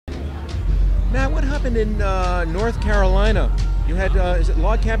Matt, what happened in North Carolina? You had, is it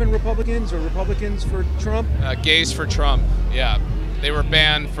log cabin Republicans or Republicans for Trump? Gays for Trump, yeah. They were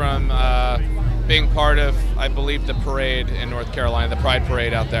banned from being part of, I believe, the parade in North Carolina, the Pride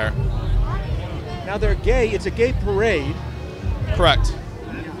Parade out there. Now they're gay, it's a gay parade. Correct.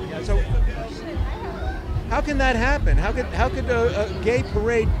 So how can that happen? How could a gay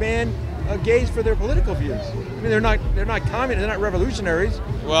parade ban gays for their political views? I mean, they're not communists, they're not revolutionaries.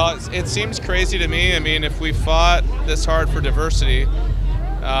 Well, it seems crazy to me. I mean, if we fought this hard for diversity,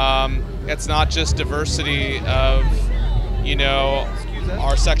 it's not just diversity of, you know,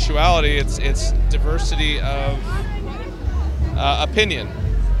 our sexuality. It's diversity of opinion,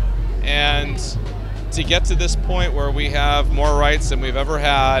 and to get to this point where we have more rights than we've ever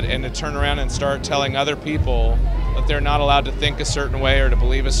had, and to turn around and start telling other people that they're not allowed to think a certain way or to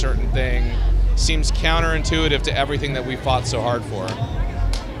believe a certain thing, seems counterintuitive to everything that we fought so hard for.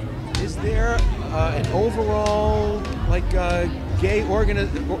 Is there an overall, like, gay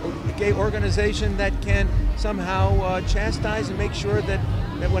organization that can somehow chastise and make sure that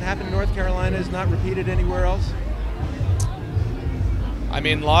what happened in North Carolina is not repeated anywhere else? I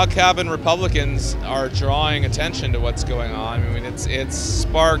mean, log cabin Republicans are drawing attention to what's going on. I mean, it's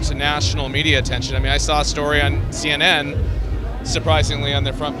sparked national media attention. I mean, I saw a story on CNN, surprisingly, on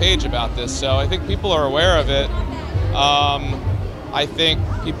their front page about this. So I think people are aware of it. I think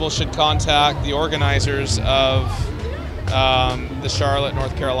people should contact the organizers of the Charlotte,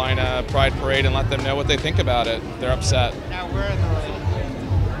 North Carolina Pride Parade and let them know what they think about it. They're upset. Now, where in the